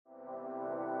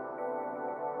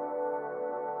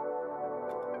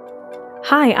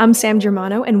Hi, I'm Sam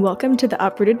Germano, and welcome to the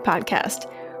Uprooted Podcast,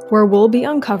 where we'll be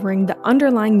uncovering the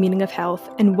underlying meaning of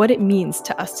health and what it means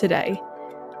to us today.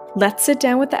 Let's sit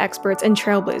down with the experts and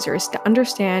trailblazers to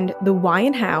understand the why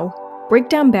and how, break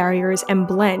down barriers, and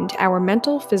blend our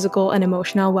mental, physical, and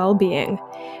emotional well-being.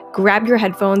 Grab your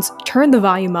headphones, turn the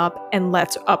volume up, and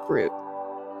let's uproot.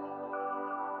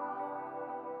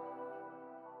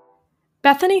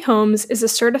 Bethany Holmes is a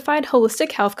certified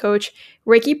holistic health coach,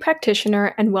 Reiki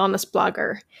practitioner, and wellness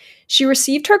blogger. She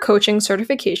received her coaching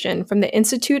certification from the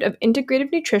Institute of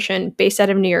Integrative Nutrition based out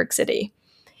of New York City.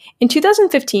 In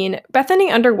 2015,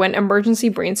 Bethany underwent emergency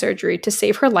brain surgery to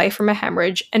save her life from a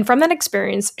hemorrhage, and from that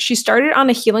experience, she started on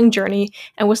a healing journey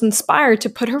and was inspired to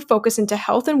put her focus into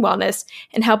health and wellness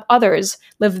and help others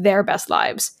live their best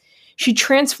lives. She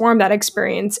transformed that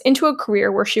experience into a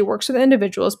career where she works with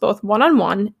individuals both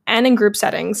one-on-one and in group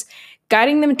settings,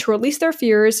 guiding them to release their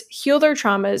fears, heal their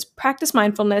traumas, practice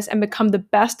mindfulness, and become the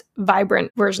best,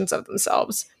 vibrant versions of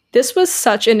themselves. This was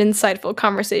such an insightful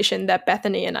conversation that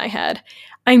Bethany and I had.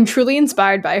 I'm truly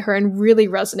inspired by her and really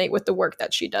resonate with the work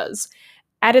that she does.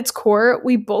 At its core,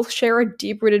 we both share a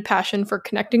deep-rooted passion for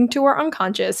connecting to our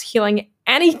unconscious, healing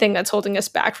anything that's holding us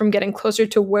back from getting closer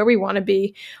to where we want to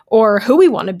be or who we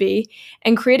want to be,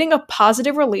 and creating a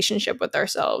positive relationship with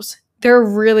ourselves. There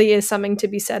really is something to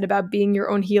be said about being your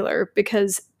own healer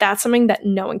because that's something that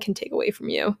no one can take away from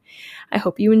you. I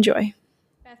hope you enjoy.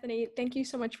 Bethany, thank you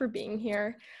so much for being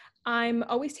here. I'm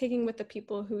always taking with the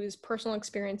people whose personal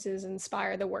experiences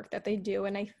inspire the work that they do,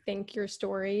 and I think your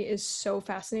story is so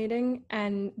fascinating,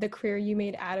 and the career you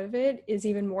made out of it is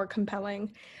even more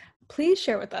compelling. Please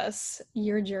share with us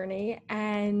your journey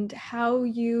and how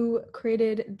you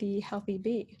created the Healthy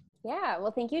Bee. Yeah,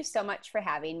 well, thank you so much for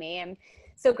having me. I'm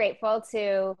so grateful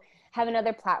to have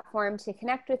another platform to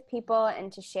connect with people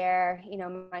and to share,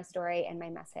 my story and my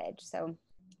message. So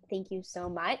thank you so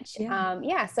much.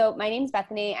 So my name's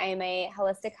Bethany. I am a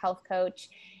holistic health coach,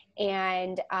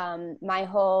 and my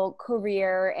whole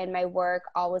career and my work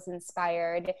all was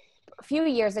inspired a few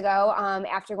years ago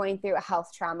after going through a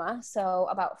health trauma. So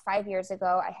about 5 years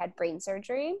ago, I had brain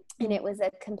surgery, and it was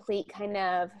a complete kind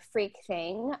of freak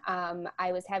thing.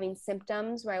 I was having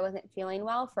symptoms where I wasn't feeling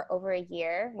well for over a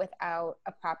year without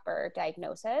a proper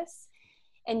diagnosis.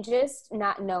 And just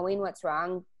not knowing what's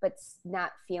wrong, but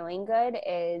not feeling good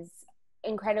is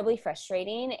incredibly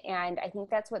frustrating. And I think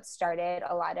that's what started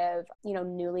a lot of,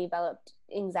 newly developed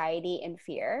anxiety and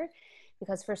fear,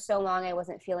 because for so long I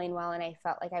wasn't feeling well and I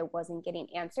felt like I wasn't getting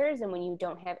answers. And when you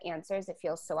don't have answers, it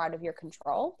feels so out of your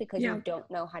control because you don't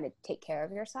know how to take care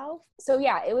of yourself. So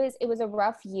it was a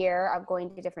rough year of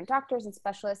going to different doctors and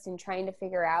specialists and trying to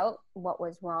figure out what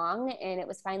was wrong. And it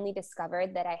was finally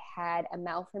discovered that I had a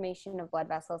malformation of blood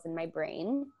vessels in my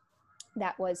brain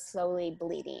that was slowly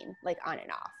bleeding, like on and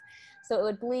off. So it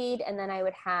would bleed, and then I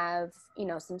would have,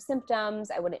 some symptoms.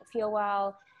 I wouldn't feel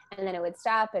well, and then it would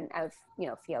stop and I would,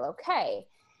 feel okay.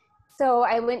 So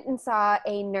I went and saw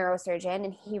a neurosurgeon,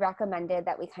 and he recommended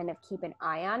that we kind of keep an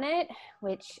eye on it,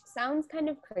 which sounds kind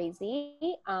of crazy.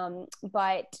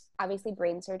 But obviously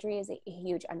brain surgery is a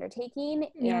huge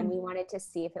undertaking, and we wanted to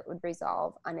see if it would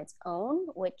resolve on its own,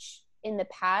 which in the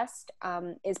past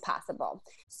is possible.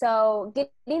 So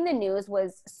getting the news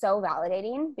was so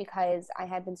validating because I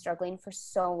had been struggling for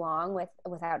so long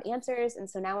without answers. And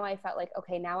so now I felt like,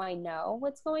 okay, now I know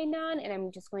what's going on, and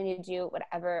I'm just going to do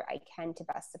whatever I can to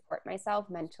best support myself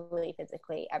mentally,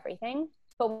 physically, everything.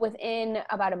 But within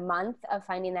about a month of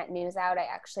finding that news out, I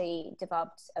actually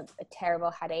developed a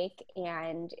terrible headache,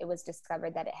 and it was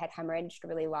discovered that it had hemorrhaged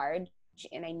really large,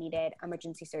 and I needed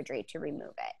emergency surgery to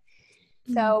remove it.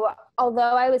 So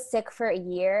although I was sick for a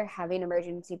year, having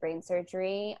emergency brain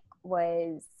surgery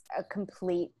was a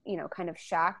complete, kind of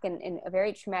shock and a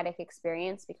very traumatic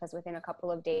experience, because within a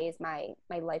couple of days, my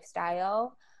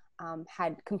lifestyle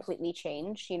had completely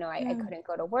changed. I couldn't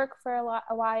go to work for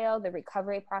a while. The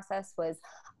recovery process was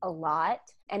a lot,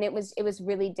 and it was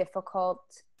really difficult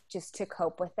just to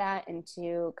cope with that and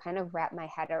to kind of wrap my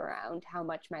head around how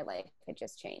much my life had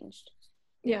just changed.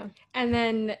 Yeah. And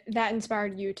then that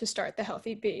inspired you to start the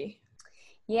Healthy Bee.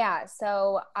 Yeah.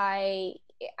 So I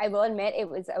will admit it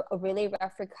was a really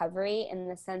rough recovery, in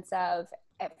the sense of,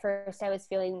 at first I was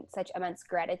feeling such immense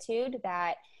gratitude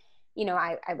that,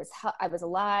 I was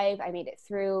alive. I made it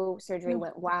through. Surgery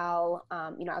went well.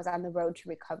 I was on the road to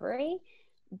recovery.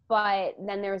 But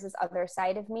then there was this other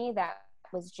side of me that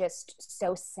was just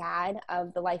so sad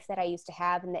of the life that I used to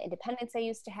have and the independence I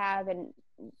used to have, and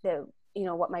the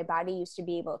what my body used to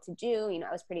be able to do.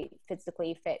 I was pretty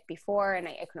physically fit before, and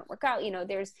I couldn't work out.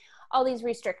 There's all these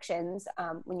restrictions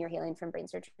when you're healing from brain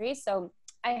surgery. So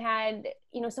I had,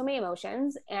 so many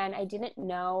emotions, and I didn't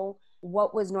know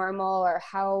what was normal or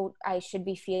how I should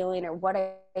be feeling or what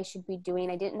I should be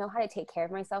doing. I didn't know how to take care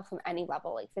of myself from any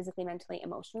level, like physically, mentally,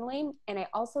 emotionally. And I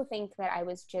also think that I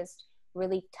was just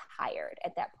really tired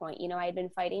at that point. I had been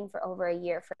fighting for over a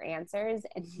year for answers,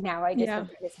 and now I just Yeah. went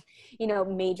through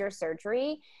this, major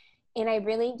surgery. And I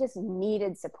really just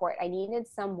needed support. I needed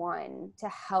someone to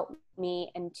help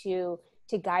me and to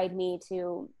guide me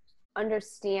to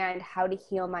understand how to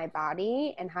heal my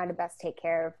body and how to best take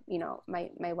care of,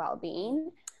 my well-being.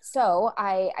 So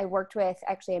I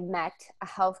I met a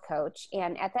health coach.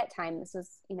 And at that time, this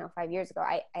was, 5 years ago,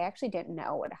 I actually didn't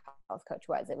know what a health coach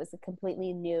was. It was a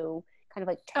completely new kind of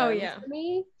like Oh term yeah, for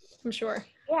me. I'm sure.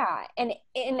 Yeah. And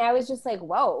I was just like,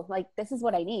 whoa, like this is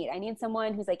what I need. I need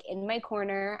someone who's like in my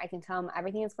corner. I can tell them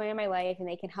everything that's going on in my life, and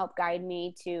they can help guide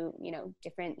me to,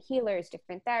 different healers,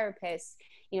 different therapists,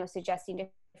 suggesting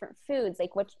different foods,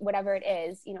 like whatever it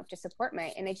is, to support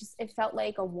me. And it felt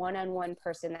like a one-on-one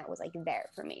person that was like there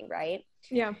for me. Right.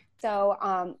 Yeah. So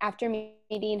after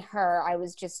meeting her, I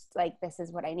was just like, this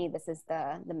is what I need. This is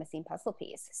the missing puzzle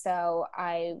piece. So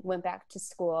I went back to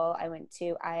school. I went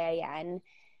to IIN.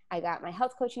 I got my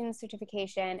health coaching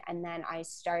certification, and then I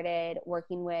started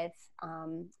working with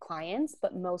clients,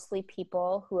 but mostly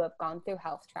people who have gone through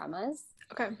health traumas.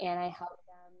 Okay. And I help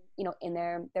them, in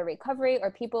their recovery,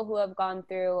 or people who have gone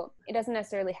through, it doesn't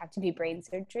necessarily have to be brain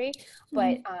surgery,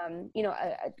 but,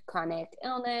 a chronic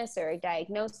illness or a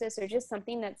diagnosis, or just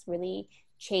something that's really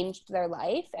changed their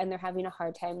life, and they're having a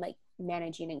hard time like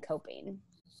managing and coping.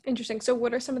 Interesting. So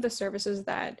what are some of the services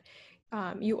that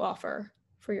you offer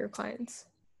for your clients?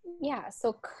 Yeah.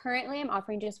 So currently I'm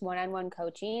offering just one-on-one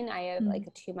coaching. I have like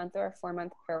a 2-month or a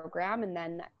 4-month program, and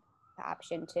then the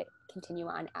option to continue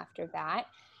on after that.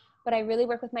 But I really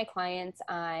work with my clients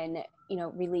on,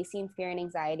 releasing fear and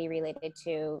anxiety related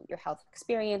to your health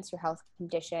experience, your health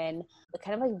condition, but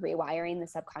kind of like rewiring the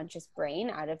subconscious brain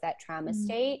out of that trauma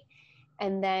state.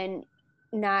 And then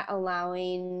not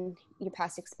allowing your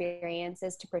past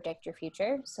experiences to predict your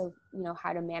future. So,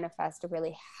 how to manifest a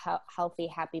really healthy,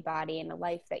 happy body and a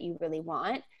life that you really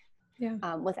want,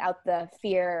 without the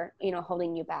fear,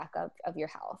 holding you back of your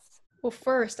health. Well,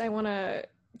 first, I want to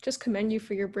just commend you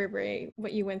for your bravery.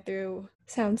 What you went through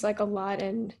sounds like a lot,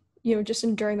 and just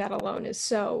enduring that alone is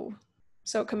so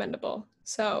commendable.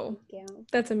 So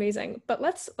that's amazing. But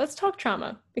let's talk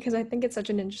trauma, because I think it's such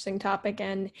an interesting topic,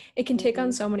 and it can take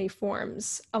on so many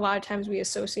forms. A lot of times we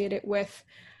associate it with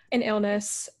an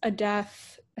illness, a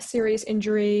death, a serious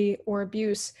injury, or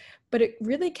abuse, but it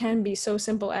really can be so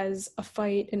simple as a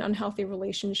fight, an unhealthy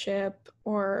relationship,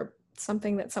 or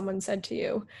something that someone said to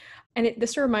you. And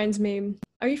this reminds me,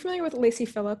 are you familiar with Lacey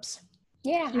Phillips?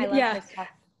 Yeah, I love her stuff.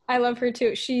 I love her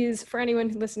too. She's, for anyone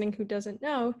listening who doesn't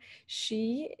know,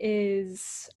 she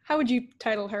is, how would you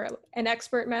title her? An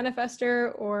expert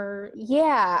manifester, or?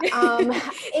 Yeah.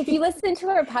 If you listen to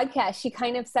her podcast, she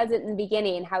kind of says it in the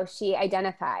beginning, how she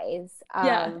identifies.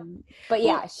 But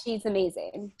yeah, she's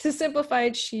amazing. To simplify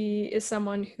it, she is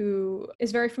someone who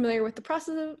is very familiar with the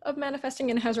process of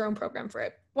manifesting and has her own program for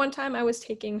it. One time I was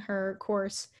taking her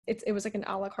course. It was like an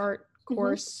a la carte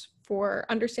course for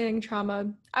understanding trauma.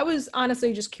 I was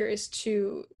honestly just curious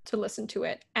to listen to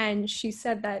it. And she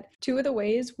said that 2 of the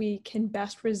ways we can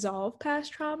best resolve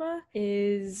past trauma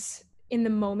is in the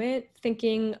moment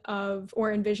thinking of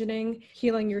or envisioning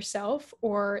healing yourself,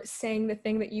 or saying the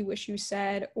thing that you wish you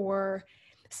said, or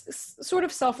sort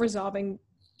of self-resolving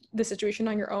the situation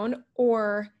on your own,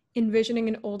 or envisioning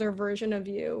an older version of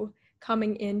you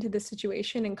coming into the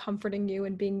situation and comforting you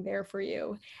and being there for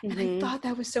you. And I thought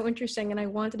that was so interesting, and I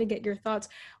wanted to get your thoughts.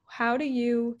 How do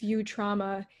you view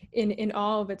trauma in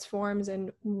all of its forms,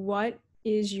 and what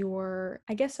is your,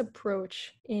 I guess,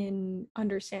 approach in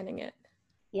understanding it?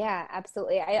 Yeah,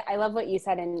 absolutely. I love what you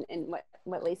said, and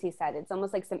what Lacey said. It's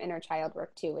almost like some inner child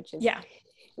work too, which is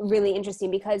really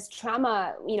interesting, because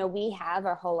trauma, we have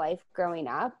our whole life growing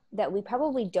up that we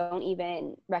probably don't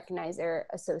even recognize or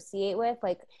associate with.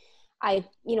 Like, I,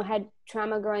 had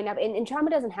trauma growing up, and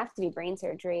trauma doesn't have to be brain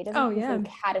surgery. It doesn't have to be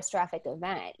some catastrophic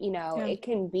event. It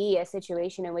can be a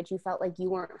situation in which you felt like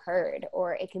you weren't heard,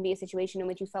 or it can be a situation in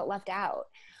which you felt left out,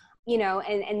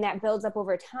 and that builds up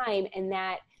over time, and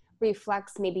that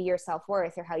reflects maybe your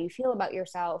self-worth or how you feel about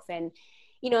yourself. And,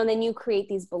 and then you create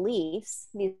these beliefs,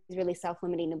 these really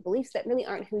self-limiting beliefs that really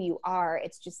aren't who you are.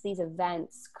 It's just these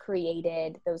events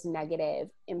created those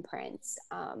negative imprints.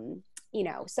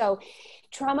 So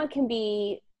trauma can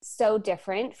be so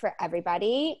different for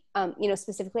everybody.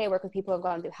 Specifically, I work with people who have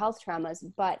gone through health traumas,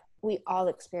 but we all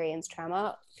experience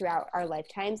trauma throughout our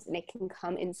lifetimes, and it can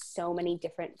come in so many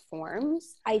different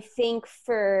forms. I think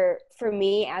for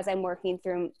me, as I'm working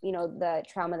through, the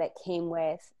trauma that came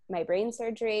with my brain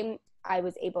surgery, I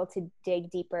was able to dig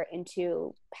deeper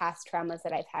into past traumas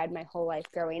that I've had my whole life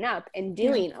growing up, and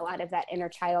doing a lot of that inner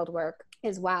child work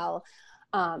as well,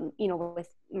 with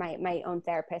my own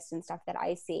therapist and stuff that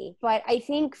I see. But I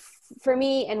think for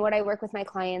me, and what I work with my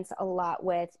clients a lot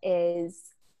with is,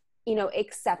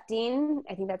 accepting.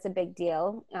 I think that's a big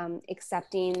deal.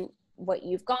 Accepting what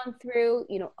you've gone through,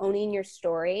 owning your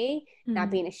story,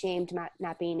 not being ashamed,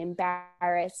 not being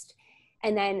embarrassed.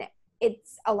 And then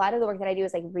it's a lot of the work that I do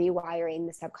is like rewiring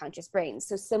the subconscious brain.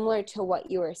 So similar to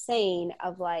what you were saying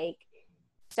of like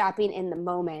stopping in the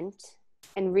moment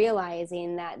and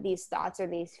realizing that these thoughts or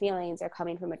these feelings are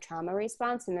coming from a trauma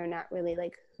response, and they're not really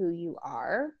like who you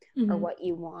are or what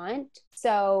you want.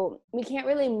 So we can't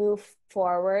really move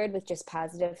forward with just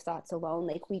positive thoughts alone.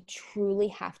 Like, we truly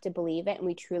have to believe it, and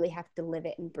we truly have to live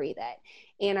it and breathe it.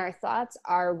 And our thoughts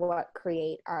are what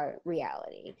create our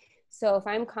reality. So if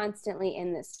I'm constantly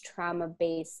in this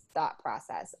trauma-based thought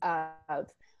process of,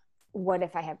 what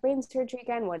if I have brain surgery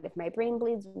again? What if my brain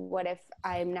bleeds? What if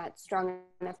I'm not strong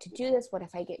enough to do this? What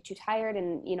if I get too tired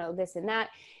and, this and that?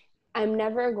 I'm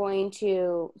never going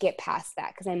to get past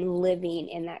that because I'm living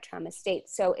in that trauma state.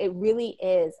 So it really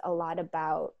is a lot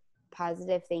about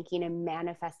positive thinking and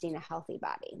manifesting a healthy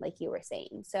body, like you were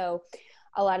saying. So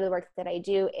a lot of the work that I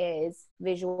do is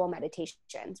visual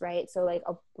meditations, right? So like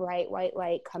a bright white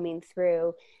light coming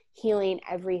through, healing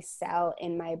every cell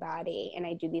in my body. And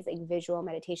I do these like visual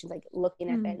meditations, like looking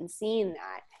at that and seeing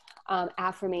that.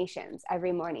 Affirmations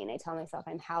every morning. I tell myself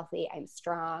I'm healthy, I'm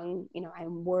strong,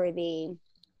 I'm worthy,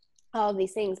 all of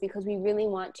these things, because we really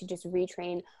want to just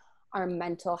retrain our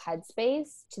mental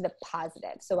headspace to the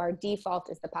positive. So our default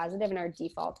is the positive, and our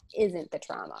default isn't the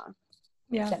trauma.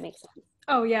 Yeah. Does that make sense?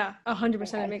 Oh yeah, 100%.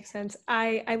 Okay. It makes sense.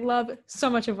 I love so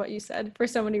much of what you said for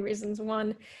so many reasons.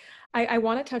 One, I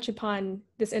want to touch upon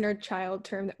this inner child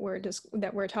term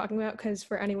that we're talking about, because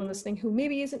for anyone listening who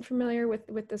maybe isn't familiar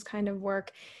with this kind of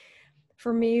work,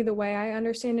 for me, the way I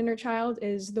understand inner child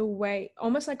is the way,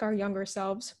 almost like our younger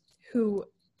selves who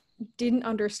didn't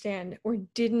understand or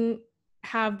didn't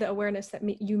have the awareness that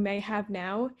you may have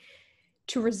now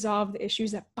to resolve the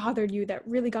issues that bothered you, that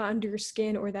really got under your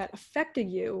skin, or that affected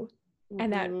you,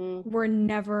 and that were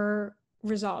never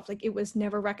resolved. Like, it was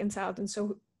never reconciled. And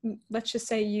so let's just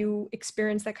say you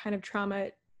experienced that kind of trauma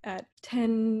at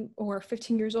 10 or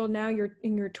 15 years old. Now you're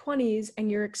in your 20s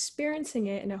and you're experiencing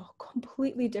it in a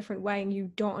completely different way, and you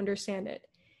don't understand it.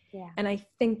 Yeah. And I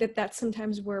think that that's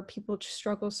sometimes where people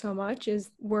struggle so much,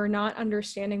 is we're not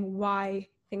understanding why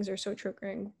things are so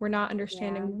triggering. We're not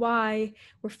understanding why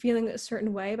we're feeling a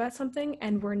certain way about something,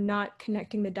 and we're not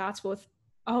connecting the dots with,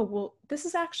 oh, well, this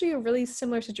is actually a really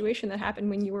similar situation that happened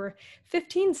when you were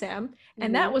 15, Sam,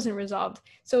 and that wasn't resolved.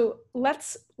 So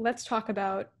let's talk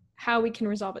about how we can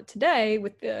resolve it today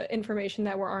with the information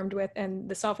that we're armed with and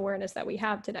the self-awareness that we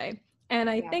have today. And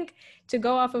I think, to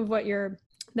go off of what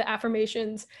the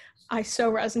affirmations, I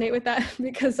so resonate with that,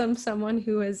 because I'm someone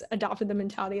who has adopted the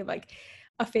mentality of like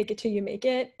a fake it till you make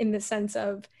it, in the sense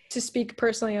of, to speak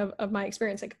personally of my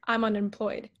experience, like, I'm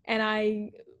unemployed and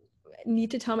I need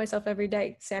to tell myself every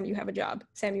day, Sam, you have a job.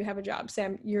 Sam, you have a job.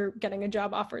 Sam, you're getting a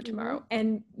job offer tomorrow.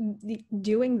 And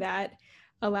doing that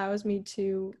allows me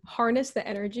to harness the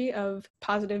energy of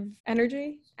positive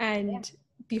energy and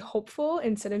be hopeful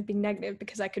instead of being negative,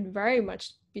 because I could very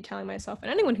much be telling myself,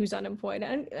 and anyone who's unemployed,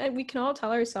 and we can all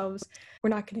tell ourselves, we're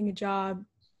not getting a job,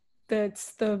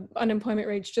 that's the unemployment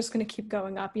rate's just going to keep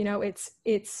going up.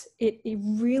 It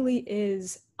really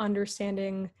is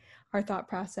understanding our thought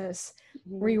process,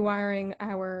 rewiring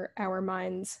our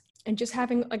minds, and just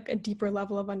having like a deeper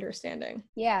level of understanding.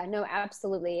 Yeah, no,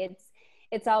 absolutely.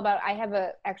 It's all about, I have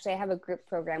a group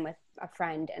program with a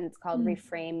friend, and it's called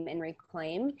Reframe and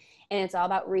Reclaim. And it's all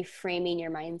about reframing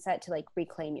your mindset to like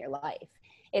reclaim your life.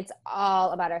 It's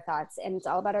all about our thoughts, and it's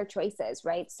all about our choices,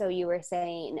 right? So you were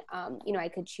saying, I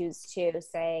could choose to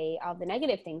say all the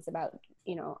negative things about,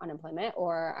 unemployment,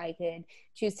 or I could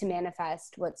choose to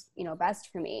manifest what's, best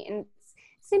for me. And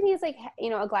same thing is like,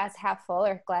 a glass half full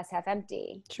or glass half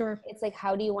empty. Sure. It's like,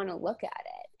 how do you want to look at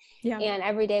it? Yeah. And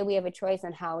every day we have a choice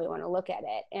on how we want to look at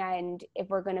it. And if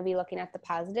we're going to be looking at the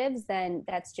positives, then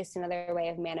that's just another way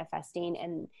of manifesting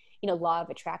and, law of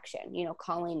attraction,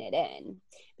 calling it in,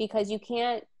 because you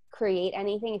can't create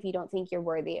anything if you don't think you're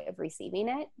worthy of receiving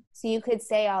it. So you could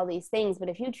say all these things, but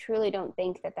if you truly don't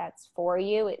think that that's for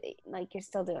you, like you're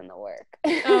still doing the work.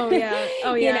 Oh yeah.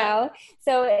 Oh yeah. You know?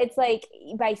 So it's like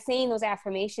by saying those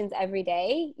affirmations every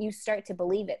day, you start to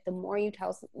believe it. The more you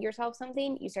tell yourself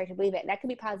something, you start to believe it. And that could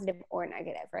be positive or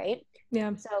negative, right?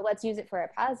 Yeah. So let's use it for a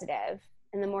positive.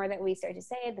 And the more that we start to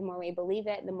say it, the more we believe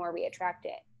it, the more we attract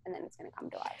it. And then it's going to come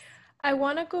to us. I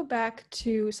want to go back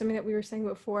to something that we were saying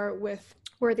before with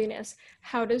worthiness.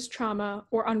 How does trauma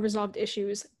or unresolved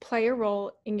issues play a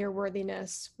role in your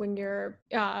worthiness when you're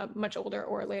much older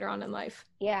or later on in life?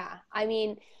 Yeah. I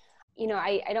mean, you know,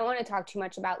 I don't want to talk too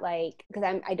much about like, because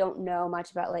I don't know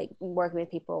much about like working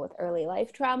with people with early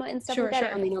life trauma and stuff like that.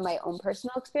 I only know my own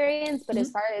personal experience, but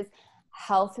as far as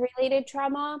health related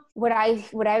trauma, what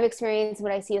I've experienced,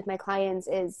 what I see with my clients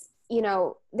is, you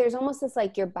know, there's almost this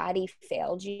like your body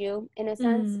failed you in a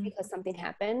sense because something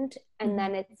happened. And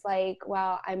then it's like,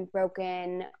 well, I'm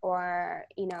broken, or,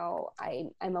 you know,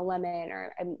 I'm a lemon,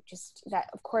 or I'm just that,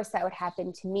 of course that would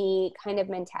happen to me kind of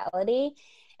mentality.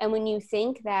 And when you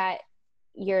think that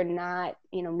you're not,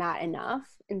 you know, not enough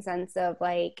in sense of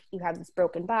like you have this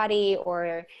broken body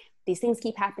or these things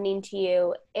keep happening to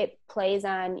you, it plays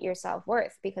on your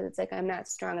self-worth because it's like, I'm not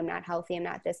strong, I'm not healthy, I'm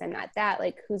not this, I'm not that.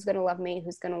 Like, who's going to love me?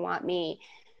 Who's going to want me?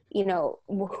 You know,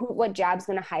 what job's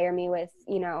going to hire me with,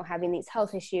 you know, having these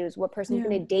health issues? What person's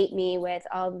going to date me with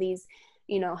all of these,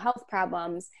 you know, health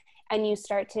problems? And you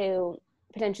start to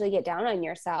potentially get down on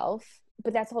yourself,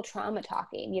 but that's all trauma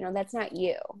talking, you know, that's not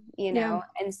you, you know?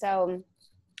 And so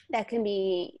that can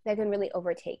really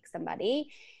overtake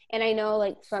somebody. And I know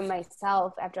like from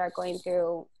myself, after going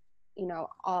through, you know,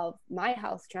 all of my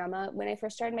health trauma, when I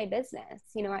first started my business,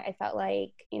 you know, I felt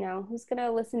like, you know, who's going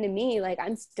to listen to me? Like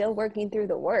I'm still working through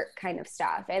the work kind of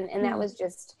stuff. And that was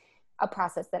just a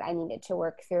process that I needed to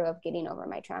work through of getting over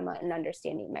my trauma and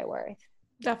understanding my worth.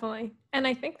 Definitely. And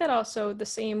I think that also the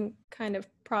same kind of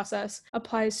process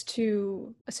applies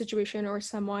to a situation or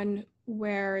someone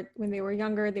where when they were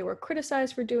younger, they were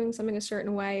criticized for doing something a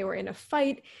certain way, or in a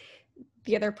fight,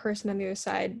 the other person on the other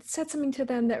side said something to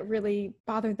them that really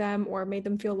bothered them or made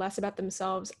them feel less about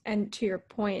themselves. And to your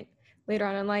point, later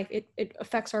on in life, it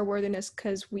affects our worthiness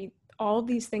because all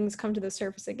these things come to the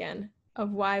surface again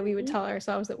of why we would tell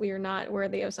ourselves that we are not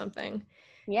worthy of something.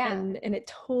 Yeah. And it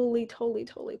totally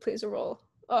plays a role.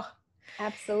 Oh,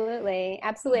 absolutely.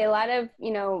 Absolutely. A lot of,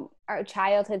 you know, our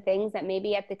childhood things that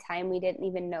maybe at the time we didn't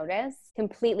even notice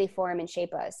completely form and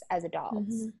shape us as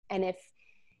adults. And if,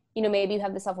 you know, maybe you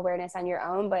have the self-awareness on your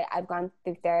own, but I've gone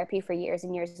through therapy for years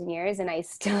and years and years, and I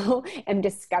still am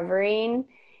discovering,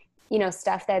 you know,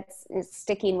 stuff that's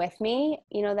sticking with me,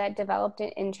 you know, that developed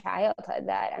in childhood,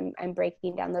 that I'm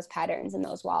breaking down those patterns and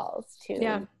those walls to,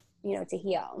 you know, to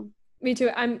heal. Me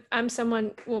too. I'm someone,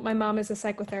 well, my mom is a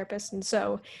psychotherapist. And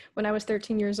so when I was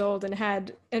 13 years old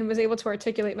and was able to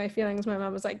articulate my feelings, my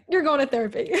mom was like, you're going to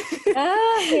therapy.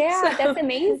 Oh, yeah. So that's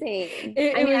amazing.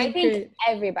 I think great.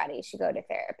 Everybody should go to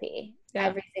therapy.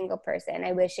 Every single person.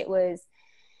 I wish it was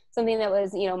something that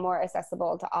was, you know, more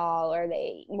accessible to all, or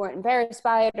they weren't embarrassed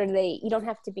by it, or you don't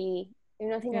have to be,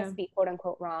 there's nothing has to be quote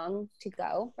unquote wrong to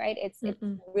go, right? It's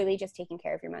really just taking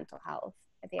care of your mental health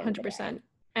at the end 100%. Of the day.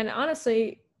 And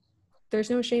honestly, there's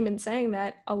no shame in saying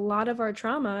that a lot of our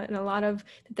trauma and a lot of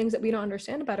the things that we don't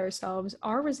understand about ourselves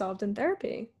are resolved in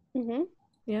therapy.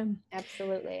 Yeah,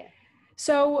 absolutely.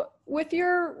 So with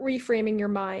your Reframing Your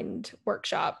Mind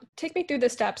workshop, take me through the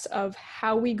steps of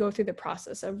how we go through the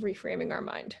process of reframing our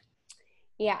mind.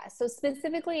 Yeah. So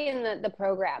specifically in the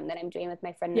program that I'm doing with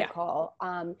my friend Nicole,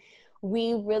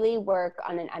 we really work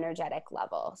on an energetic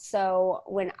level. So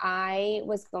when I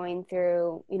was going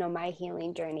through, you know, my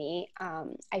healing journey,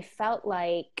 I felt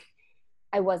like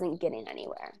I wasn't getting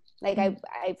anywhere. Like I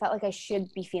felt like I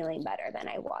should be feeling better than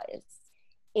I was.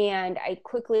 And I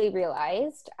quickly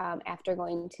realized after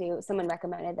someone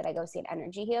recommended that I go see an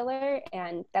energy healer.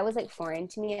 And that was like foreign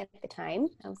to me at the time.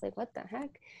 I was like, what the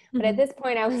heck? But at this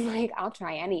point I was like, I'll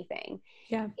try anything.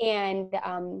 Yeah. And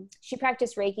she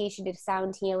practiced Reiki. She did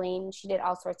sound healing. She did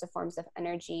all sorts of forms of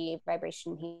energy,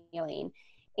 vibration healing.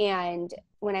 And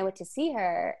when I went to see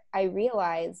her, I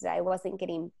realized that I wasn't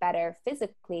getting better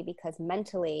physically because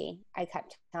mentally I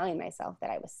kept telling myself that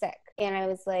I was sick. And I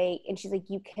was like, and she's like,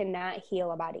 you cannot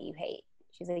heal a body you hate.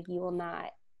 She's like, you will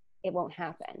not, it won't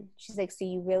happen. She's like, so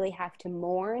you really have to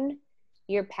mourn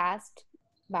your past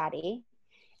body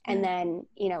and then,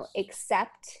 you know,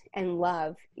 accept and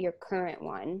love your current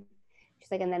one.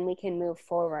 She's like, and then we can move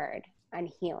forward on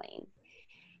healing.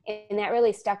 And that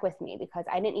really stuck with me because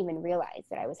I didn't even realize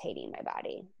that I was hating my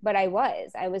body, but I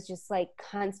was just like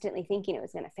constantly thinking it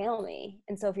was going to fail me.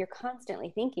 And so if you're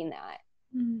constantly thinking that,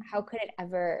 how could it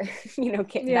ever,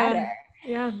 get Yeah. better?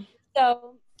 Yeah.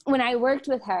 So when I worked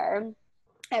with her,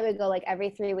 I would go like every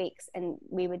 3 weeks and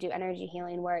we would do energy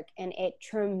healing work, and it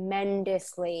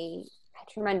tremendously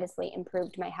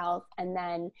improved my health. And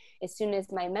then as soon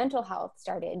as my mental health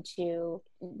started to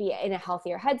be in a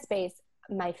healthier headspace,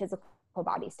 my physical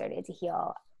body started to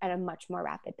heal at a much more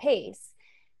rapid pace.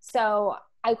 So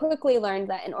I quickly learned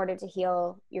that in order to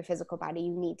heal your physical body,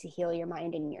 you need to heal your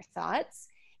mind and your thoughts.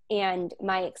 And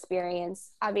my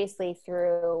experience, obviously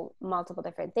through multiple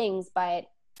different things, but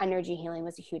energy healing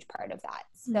was a huge part of that.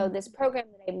 So this program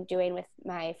that I'm doing with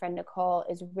my friend Nicole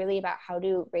is really about how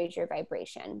to raise your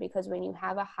vibration, because when you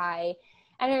have a high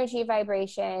energy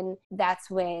vibration,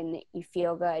 that's when you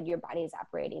feel good, your body is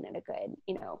operating at a good,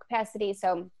 capacity.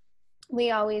 So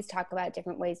we always talk about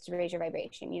different ways to raise your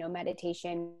vibration,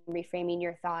 meditation, reframing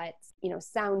your thoughts,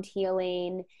 sound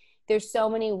healing. There's so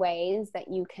many ways that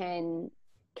you can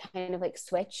kind of like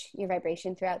switch your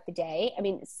vibration throughout the day. I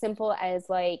mean, simple as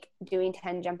like doing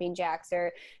 10 jumping jacks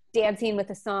or dancing with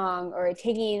a song or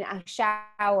taking a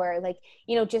shower, like,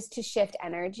 just to shift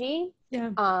energy.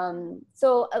 Yeah.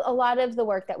 So a lot of the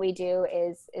work that we do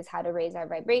is how to raise our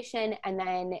vibration. And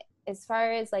then as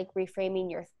far as like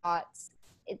reframing your thoughts,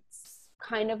 it's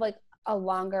kind of like a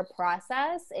longer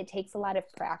process. It takes a lot of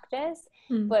practice,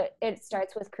 but it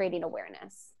starts with creating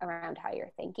awareness around how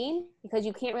you're thinking, because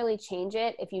you can't really change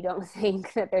it if you don't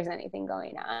think that there's anything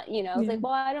going on. It's like,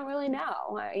 well, I don't really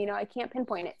know. I can't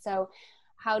pinpoint it. So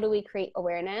how do we create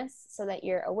awareness so that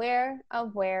you're aware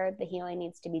of where the healing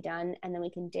needs to be done? And then we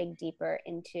can dig deeper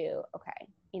into,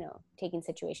 taking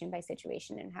situation by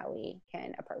situation and how we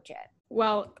can approach it.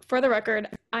 Well, for the record,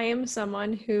 I am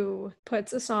someone who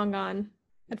puts a song on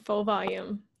at full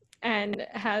volume and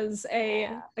has a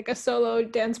solo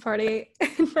dance party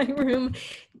in my room,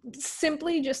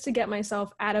 simply just to get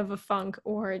myself out of a funk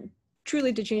or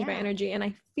truly to change my energy. And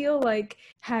I feel like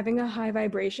having a high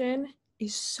vibration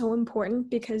is so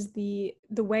important, because the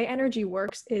way energy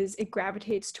works is it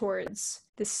gravitates towards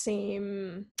the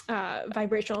same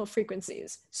vibrational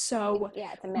frequencies. So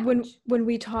it's a match. when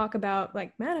we talk about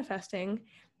like manifesting,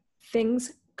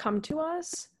 things come to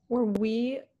us, or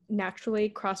we naturally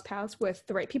cross paths with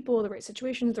the right people, the right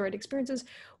situations, the right experiences,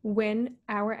 when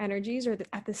our energies are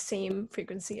at the same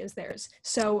frequency as theirs.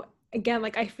 So again,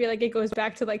 like I feel like it goes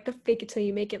back to like the fake it till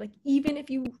you make it. Like even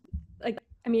if you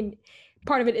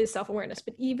part of it is self-awareness,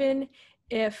 but even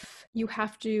if you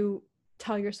have to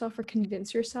tell yourself or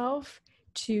convince yourself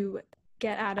to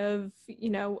get out of,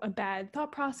 a bad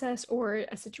thought process or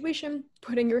a situation,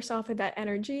 putting yourself at that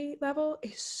energy level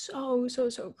is so, so,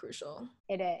 so crucial.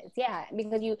 It is. Yeah.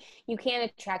 Because you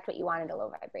can't attract what you want at a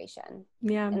low vibration.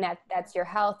 Yeah. And that's your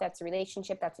health, that's a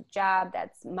relationship, that's a job,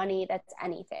 that's money, that's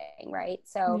anything. Right.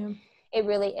 So it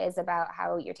really is about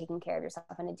how you're taking care of yourself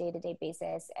on a day-to-day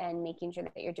basis and making sure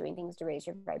that you're doing things to raise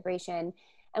your vibration.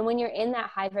 And when you're in that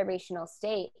high vibrational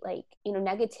state, like,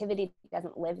 negativity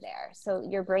doesn't live there. So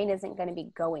your brain isn't going to be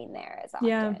going there as often.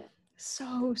 Yeah.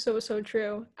 So, so, so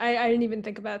true. I didn't even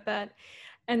think about that.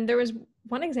 And there was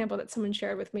one example that someone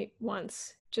shared with me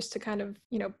once, just to kind of,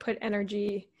 put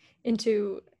energy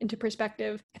into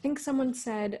perspective. I think someone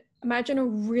said, imagine a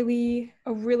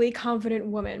really confident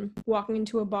woman walking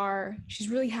into a bar. She's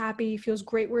really happy, feels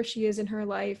great where she is in her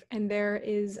life. And there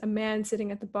is a man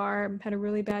sitting at the bar, had a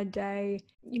really bad day,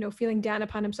 feeling down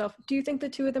upon himself. Do you think the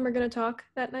two of them are going to talk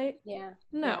that night? Yeah.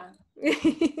 No. Yeah.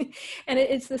 And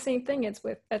it's the same thing. It's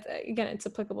again, it's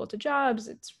applicable to jobs,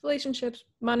 it's relationships,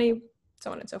 money,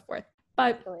 so on and so forth.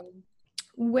 But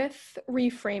with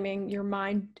reframing your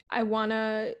mind, I want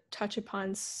to touch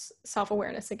upon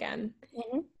self-awareness again,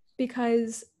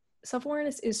 because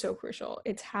self-awareness is so crucial.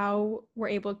 It's how we're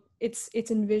able, it's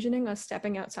envisioning us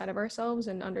stepping outside of ourselves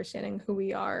and understanding who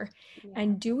we are.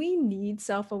 And do we need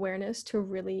self-awareness to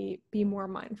really be more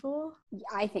mindful?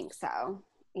 I think so.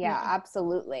 Yeah,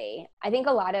 absolutely. I think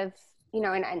a lot of,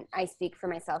 and I speak for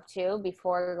myself too,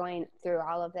 before going through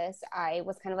all of this, I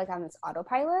was kind of like on this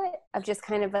autopilot of just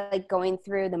kind of like going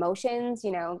through the motions,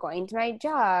 going to my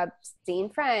job, seeing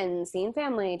friends, seeing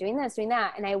family, doing this, doing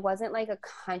that. And I wasn't like a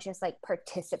conscious like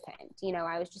participant,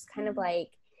 I was just kind of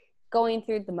like going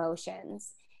through the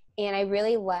motions. And I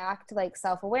really lacked like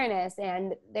self-awareness.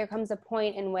 And there comes a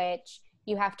point in which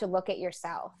you have to look at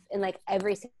yourself in like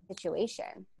every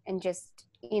situation and just,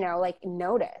 like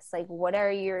notice, like, what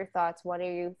are your thoughts? What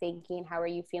are you thinking? How are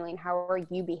you feeling? How are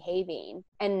you behaving?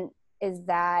 And is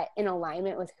that in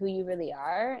alignment with who you really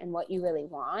are and what you really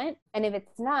want? And if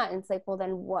it's not, it's like, well,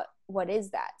 then what is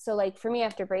that? So like for me,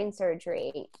 after brain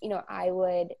surgery, I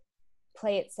would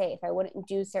play it safe. I wouldn't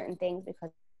do certain things because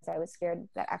I was scared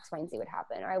that X, Y, and Z would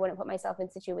happen, or I wouldn't put myself in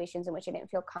situations in which I didn't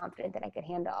feel confident that I could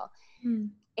handle.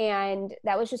 And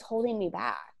that was just holding me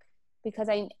back because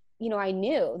I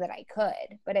knew that I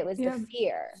could, but it was the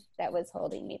fear that was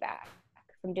holding me back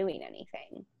from doing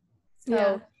anything.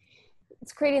 So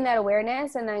it's creating that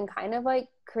awareness and then kind of like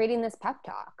creating this pep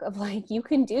talk of like, you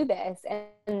can do this.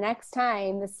 And next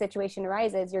time this situation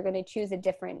arises, you're going to choose a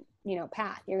different,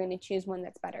 path. You're going to choose one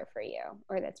that's better for you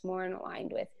or that's more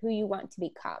aligned with who you want to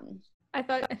become. I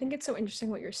think it's so interesting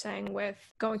what you're saying with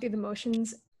going through the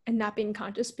motions and not being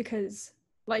conscious, because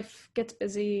life gets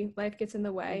busy, life gets in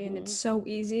the way, and it's so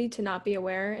easy to not be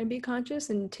aware and be conscious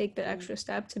and take the extra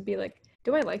step to be like,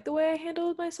 do I like the way I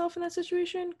handled myself in that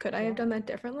situation? Could I have done that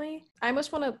differently? I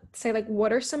almost want to say, like,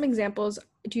 what are some examples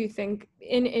do you think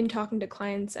in talking to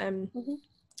clients and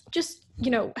just,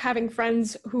 having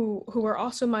friends who are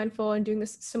also mindful and doing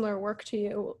this similar work to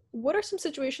you, what are some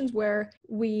situations where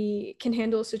we can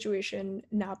handle a situation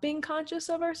not being conscious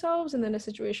of ourselves, and then a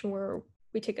situation where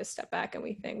we take a step back and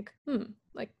we think,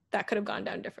 like that could have gone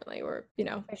down differently, or,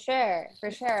 For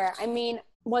sure. I mean,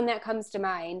 one that comes to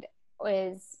mind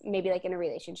is maybe like in a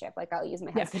relationship, like I'll use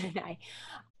my husband and I,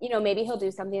 maybe he'll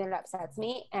do something that upsets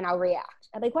me and I'll react.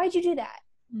 I'm like, why'd you do that?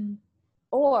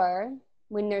 Or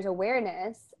when there's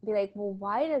awareness, be like, well,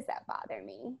 why does that bother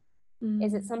me?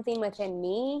 Is it something within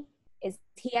me? Is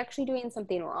he actually doing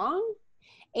something wrong?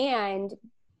 And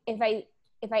if I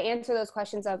answer those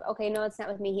questions of, okay, no, it's not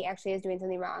with me, he actually is doing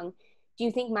something wrong, do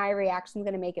you think my reaction is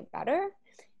going to make it better?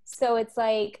 So it's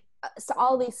like, so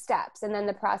all these steps, and then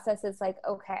the process is like,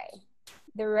 okay,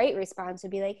 the right response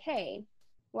would be like, hey,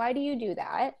 why do you do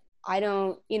that? I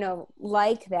don't,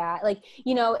 like that, like,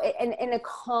 in a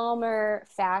calmer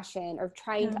fashion, or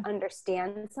trying to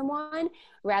understand someone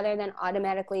rather than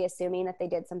automatically assuming that they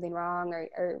did something wrong,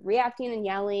 or reacting and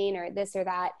yelling or this or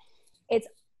that. It's,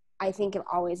 I think,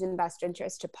 always in best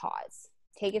interest to pause,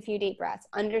 take a few deep breaths,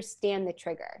 understand the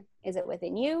trigger. Is it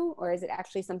within you, or is it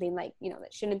actually something like,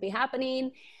 that shouldn't be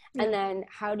happening? And then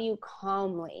how do you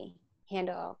calmly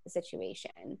handle the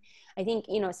situation? I think,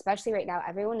 especially right now,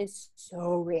 everyone is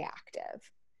so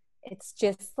reactive. It's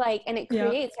just like, and it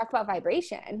creates, talk about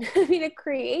vibration. I mean, it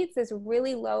creates this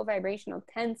really low vibrational,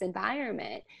 tense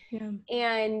environment.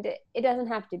 And it doesn't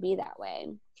have to be that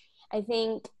way. I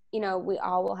think, we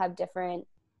all will have different,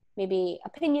 maybe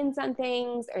opinions on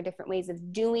things or different ways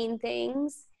of doing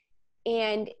things.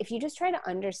 And if you just try to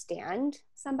understand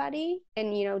somebody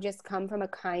and, just come from a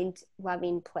kind,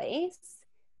 loving place,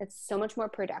 it's so much more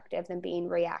productive than being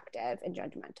reactive and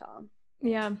judgmental.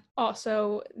 Yeah.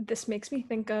 Also, this makes me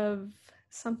think of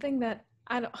something that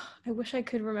I wish I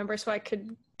could remember so I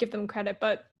could give them credit,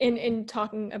 but in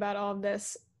talking about all of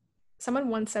this, someone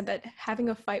once said that having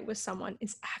a fight with someone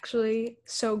is actually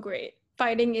so great.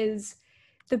 Fighting is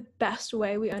the best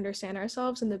way we understand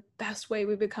ourselves and the best way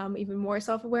we become even more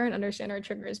self-aware and understand our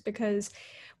triggers, because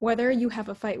whether you have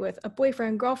a fight with a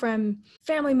boyfriend, girlfriend,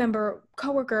 family member,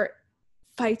 coworker,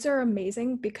 fights are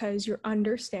amazing because you're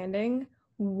understanding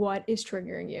what is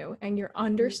triggering you, and you're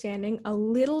understanding a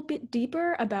little bit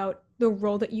deeper about the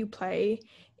role that you play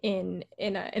in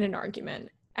an argument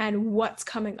and what's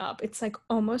coming up. It's like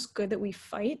almost good that we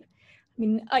fight. I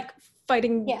mean, like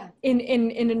fighting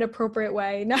in an appropriate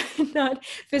way, not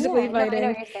physically fighting. No, I know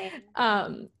what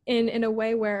you're saying. In a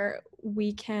way where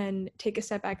we can take a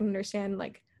step back and understand,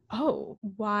 like, oh,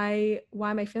 why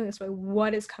am I feeling this way?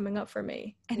 What is coming up for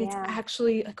me? And it's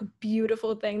actually like a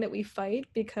beautiful thing that we fight,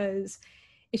 because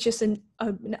it's just an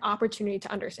opportunity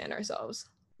to understand ourselves.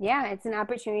 Yeah, it's an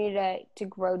opportunity to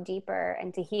grow deeper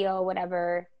and to heal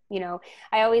whatever,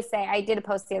 I always say, I did a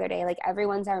post the other day, like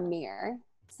everyone's our mirror.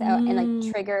 So, and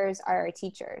like triggers are our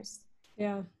teachers.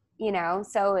 Yeah.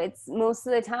 So it's most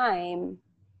of the time,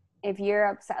 if you're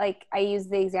upset, like I use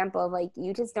the example of like,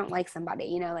 you just don't like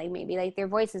somebody, like maybe like their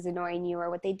voice is annoying you or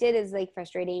what they did is like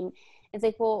frustrating. It's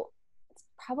like, well, it's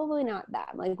probably not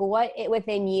them. Like what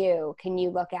within you can you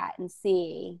look at and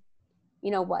see,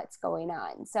 what's going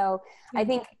on. So I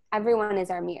think everyone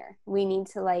is our mirror. We need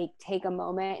to like take a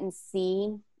moment and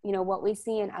see, what we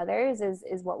see in others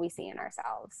is what we see in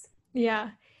ourselves. Yeah.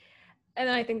 And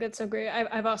I think that's so great.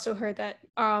 I've also heard that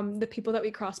the people that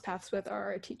we cross paths with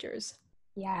are our teachers.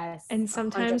 Yes. And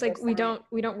sometimes 100%. Like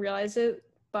we don't realize it,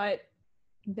 but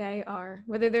they are,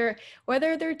 whether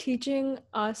they're teaching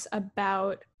us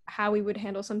about how we would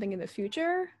handle something in the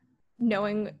future,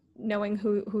 knowing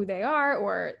who they are,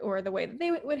 or the way that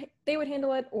they would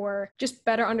handle it, or just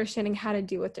better understanding how to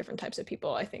deal with different types of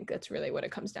people. I think that's really what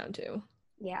it comes down to.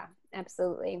 Yeah,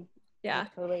 absolutely. Yeah.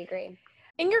 I totally agree.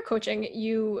 in your coaching,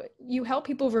 you help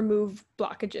people remove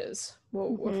blockages.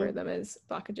 We'll refer to them as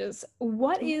blockages.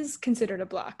 What is considered a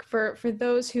block for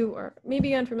those who are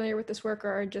maybe unfamiliar with this work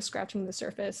or are just scratching the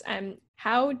surface? And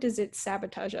how does it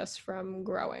sabotage us from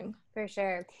growing? For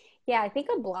sure. Yeah, I think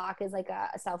a block is like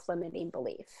a self-limiting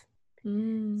belief.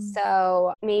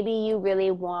 So maybe you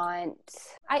really want,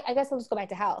 I guess I'll just go back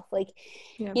to health. Like,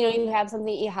 you have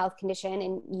something, a health condition,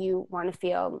 and you want to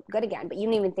feel good again, but you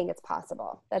don't even think it's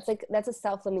possible. That's a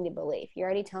self-limiting belief. You're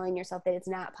already telling yourself that it's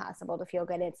not possible to feel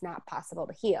good. It's not possible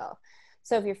to heal.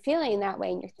 So if you're feeling that way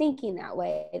and you're thinking that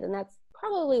way, then that's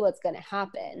probably what's going to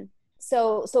happen.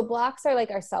 So blocks are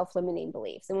like our self-limiting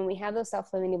beliefs. And when we have those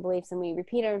self-limiting beliefs and we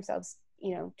repeat ourselves,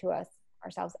 to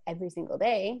ourselves every single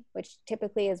day, which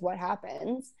typically is what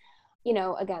happens,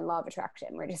 again, law of attraction,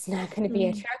 we're just not going to be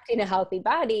attracting a healthy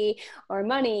body or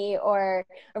money or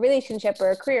a relationship or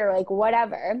a career, like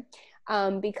whatever,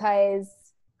 because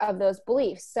of those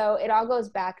beliefs. So it all goes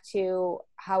back to,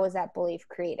 how was that belief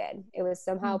created? It was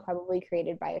somehow probably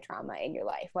created by a trauma in your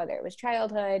life, whether it was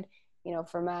childhood,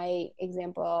 for my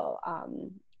example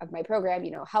of my program,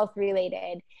 health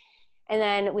related. And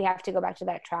then we have to go back to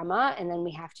that trauma, and then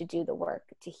we have to do the work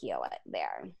to heal it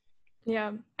there.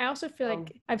 Yeah. I also feel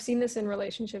like I've seen this in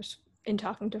relationships, in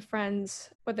talking to friends,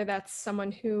 whether that's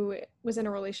someone who was in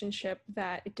a relationship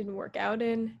that it didn't work out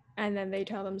in, and then they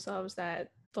tell themselves that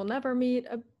they'll never meet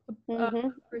a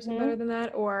person better than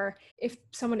that, or if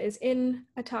someone is in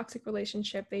a toxic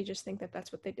relationship, they just think that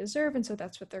that's what they deserve, and so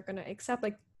that's what they're going to accept.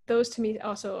 Like, those to me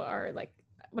also are like,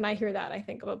 when I hear that, I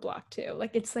think of a block too.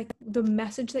 Like, it's like the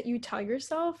message that you tell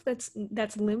yourself that's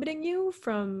limiting you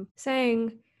from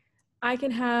saying, I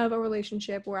can have a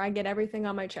relationship where I get everything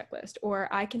on my checklist, or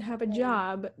I can have a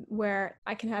job where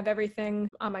I can have everything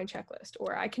on my checklist,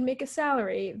 or I can make a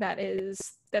salary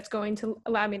that's going to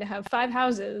allow me to have 5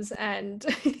 houses and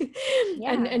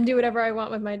and do whatever I want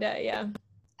with my day. Yeah.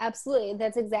 Absolutely.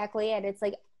 That's exactly it. It's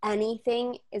like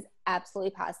anything is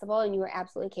absolutely possible, and you are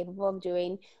absolutely capable of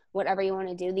doing whatever you want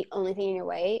to do. The only thing in your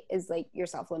way is like your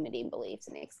self-limiting beliefs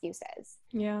and excuses.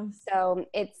 Yeah. So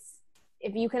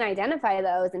if you can identify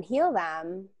those and heal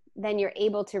them, then you're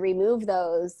able to remove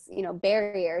those,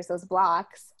 barriers, those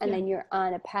blocks, and then you're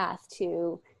on a path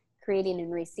to creating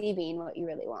and receiving what you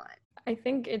really want. I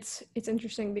think it's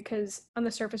interesting because on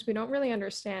the surface, we don't really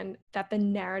understand that the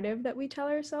narrative that we tell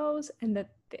ourselves and that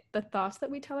the thoughts that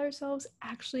we tell ourselves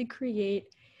actually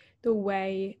create the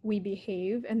way we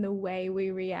behave and the way we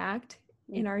react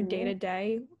in our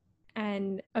day-to-day.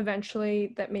 And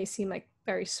eventually that may seem like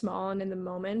very small and in the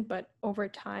moment, but over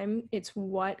time, it's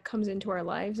what comes into our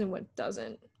lives and what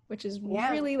doesn't, which is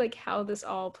really like how this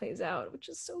all plays out, which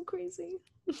is so crazy.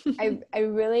 I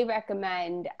really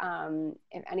recommend,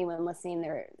 if anyone listening,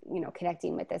 they're,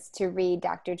 connecting with this, to read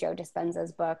Dr. Joe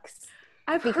Dispenza's books.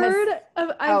 I've heard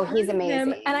he's amazing.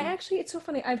 Him, and it's so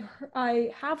funny.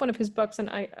 I have one of his books, and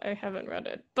I haven't read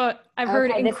it, but I've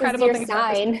heard incredible things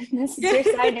about this. This is your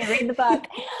sign to read the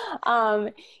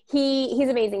book. He's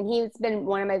amazing. He's been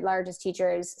one of my largest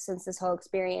teachers since this whole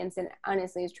experience, and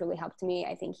honestly, has truly helped me,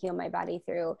 I think, heal my body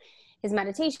through his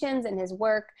meditations and his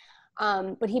work.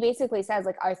 But he basically says,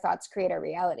 like, our thoughts create our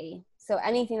reality. So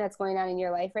anything that's going on in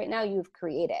your life right now, you've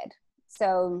created.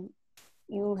 So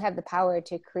you have the power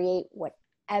to create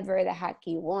whatever the heck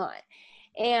you want.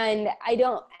 And I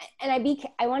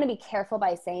want to be careful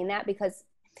by saying that, because,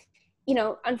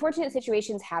 unfortunate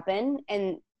situations happen,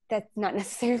 and that's not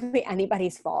necessarily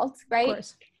anybody's fault, right? Of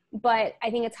course. But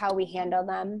I think it's how we handle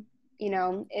them,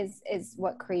 is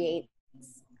what creates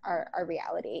our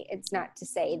reality. It's not to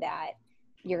say that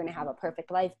you're going to have a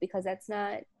perfect life, because that's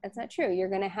not true. You're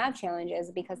going to have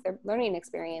challenges because they're learning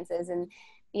experiences, and,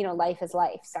 life is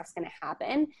life. Stuff's going to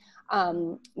happen.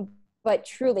 But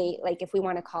truly, like, if we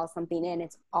want to call something in,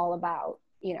 it's all about,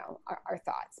 our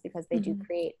thoughts, because they do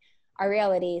create our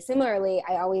reality. Similarly,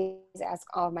 I always ask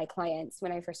all of my clients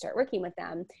when I first start working with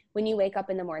them, when you wake up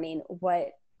in the morning,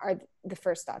 what are the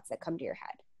first thoughts that come to your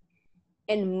head?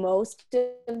 And most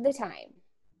of the time,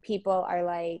 people are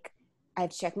like, I have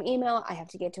to check my email. I have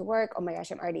to get to work. Oh my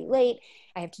gosh, I'm already late.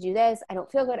 I have to do this. I don't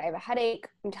feel good. I have a headache.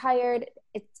 I'm tired.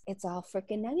 It's all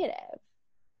freaking negative.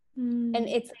 And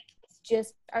it's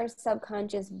just our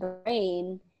subconscious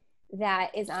brain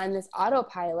that is on this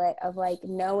autopilot of like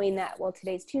knowing that, well,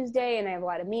 today's Tuesday and I have a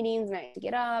lot of meetings and I have to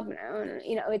get up and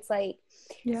it's like,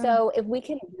 so if we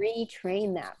can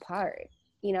retrain that part,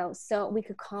 so we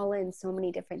could call in so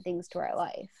many different things to our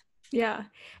life. Yeah.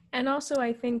 And also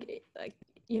I think like,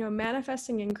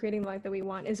 manifesting and creating the life that we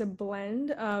want is a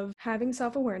blend of having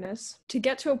self-awareness to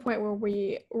get to a point where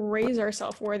we raise our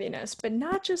self-worthiness, but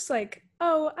not just like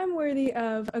oh, I'm worthy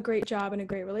of a great job and a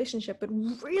great relationship, but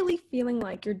really feeling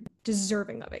like you're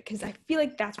deserving of it, because I feel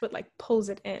like that's what like pulls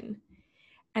it in.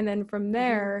 And then from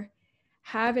there,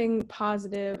 having a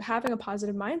positive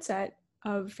mindset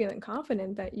of feeling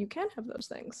confident that you can have those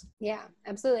things. Yeah,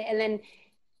 absolutely. And then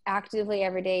actively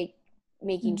every day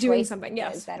making Doing choices something,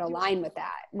 yes. that align with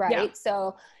that, right? Yeah.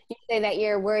 So you say that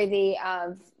you're worthy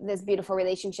of this beautiful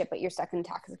relationship, but you're stuck in a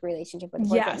toxic relationship with a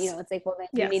boyfriend. Yes. It's like, well, then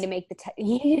Yes. you need to make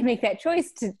you need to make that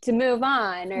choice to move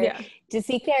on, or to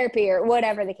seek therapy, or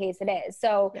whatever the case it is.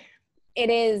 So it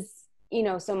is,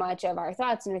 so much of our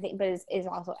thoughts and everything, but is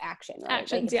also action, right?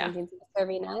 Actions, like if something's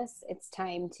serving us, it's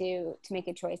time to make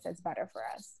a choice that's better for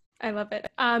us. I love it.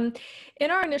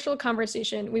 In our initial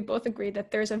conversation, we both agreed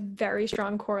that there's a very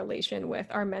strong correlation with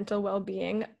our mental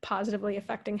well-being positively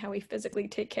affecting how we physically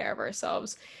take care of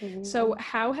ourselves. So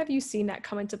how have you seen that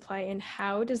come into play, and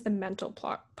how does the mental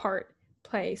part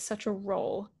play such a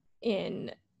role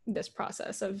in this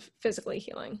process of physically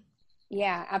healing?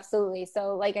 Yeah, absolutely.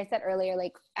 So like I said earlier,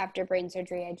 like after brain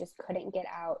surgery, I just couldn't get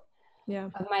out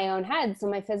of my own head. So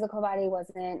my physical body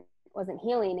wasn't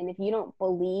healing. And if you don't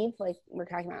believe, like we're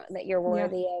talking about, that you're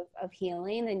worthy of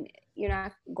healing, then you're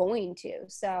not going to.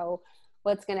 So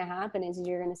what's going to happen is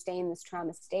you're going to stay in this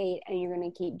trauma state, and you're going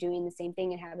to keep doing the same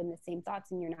thing and having the same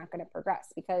thoughts, and you're not going to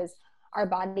progress, because our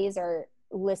bodies are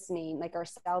listening, like our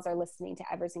cells are listening to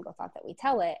every single thought that we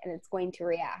tell it, and it's going to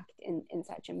react in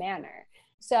such a manner.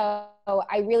 So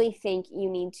I really think you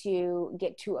need to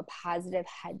get to a positive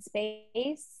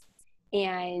headspace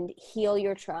and heal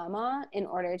your trauma in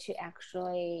order to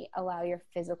actually allow your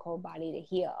physical body to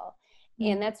heal.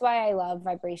 And that's why I love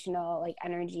vibrational, like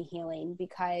energy healing,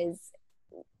 because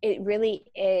it really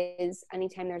is,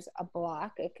 anytime there's a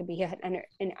block, it could be an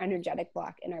energetic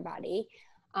block in our body.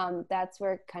 That's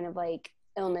where kind of like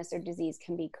illness or disease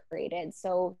can be created.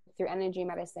 So through energy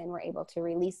medicine, we're able to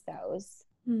release those.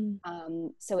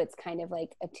 So it's kind of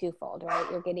like a twofold, right?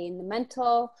 You're getting the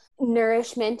mental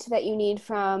nourishment that you need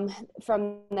from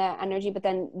the energy, but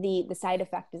then the side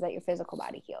effect is that your physical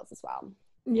body heals as well.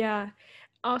 Yeah.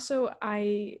 Also,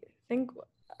 I think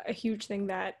a huge thing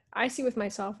that I see with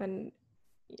myself, and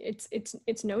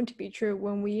it's known to be true,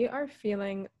 when we are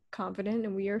feeling confident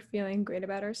and we are feeling great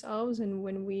about ourselves, and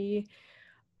when we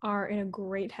are in a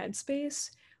great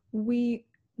headspace, we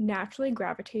naturally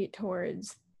gravitate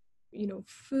towards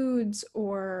foods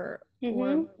or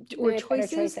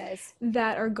choices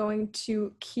that are going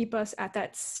to keep us at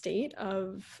that state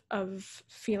of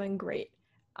feeling great.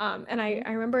 And I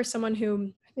remember someone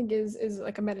who I think is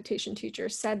like a meditation teacher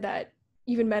said that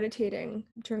even meditating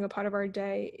during a part of our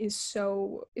day is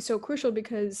so crucial,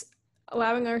 because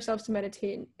allowing ourselves to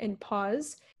meditate and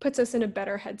pause puts us in a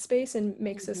better headspace and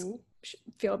makes us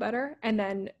feel better. And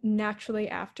then naturally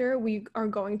after, we are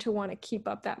going to want to keep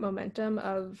up that momentum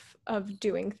of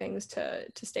doing things to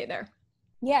stay there.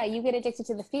 Yeah, you get addicted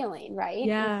to the feeling, right?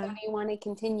 Yeah. And so you want to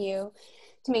continue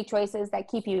to make choices that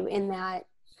keep you in that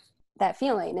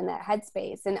feeling, in that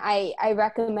headspace. And I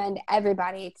recommend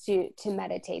everybody to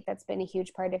meditate. That's been a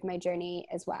huge part of my journey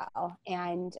as well.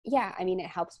 And yeah, I mean, it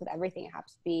helps with everything. It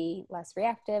helps be less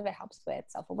reactive. It helps with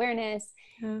self-awareness.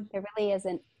 There really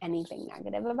isn't anything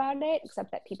negative about it,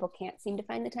 except that people can't seem to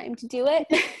find the time to do it.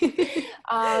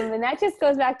 And that just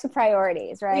goes back to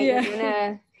priorities, right?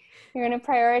 Yeah. You're gonna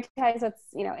prioritize what's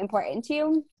important to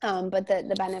you, but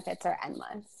the benefits are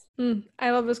endless. I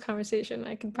love this conversation.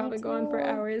 I could probably go on for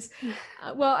hours.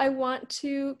 Well, I want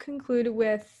to conclude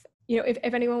with,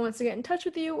 if anyone wants to get in touch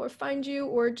with you or find you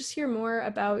or just hear more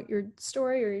about your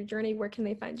story or your journey, where can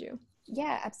they find you?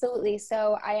 Yeah, absolutely.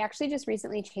 So I actually just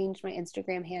recently changed my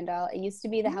Instagram handle. It used to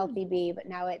be The Healthy Bee, but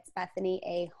now it's Bethany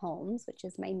A. Holmes, which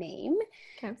is my name.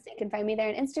 Okay. So you can find me there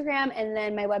on Instagram. And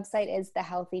then my website is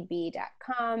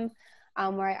thehealthybee.com.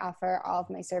 Where I offer all of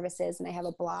my services, and I have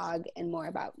a blog and more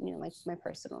about, like my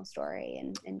personal story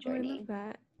and journey. I love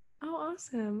that. Oh,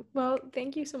 awesome. Well,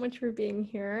 thank you so much for being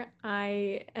here.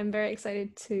 I am very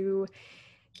excited to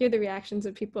hear the reactions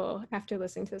of people after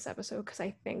listening to this episode, because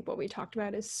I think what we talked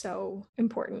about is so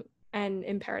important and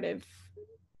imperative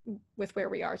with where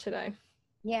we are today.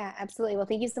 Yeah, absolutely. Well,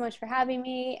 thank you so much for having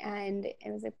me, and it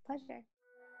was a pleasure.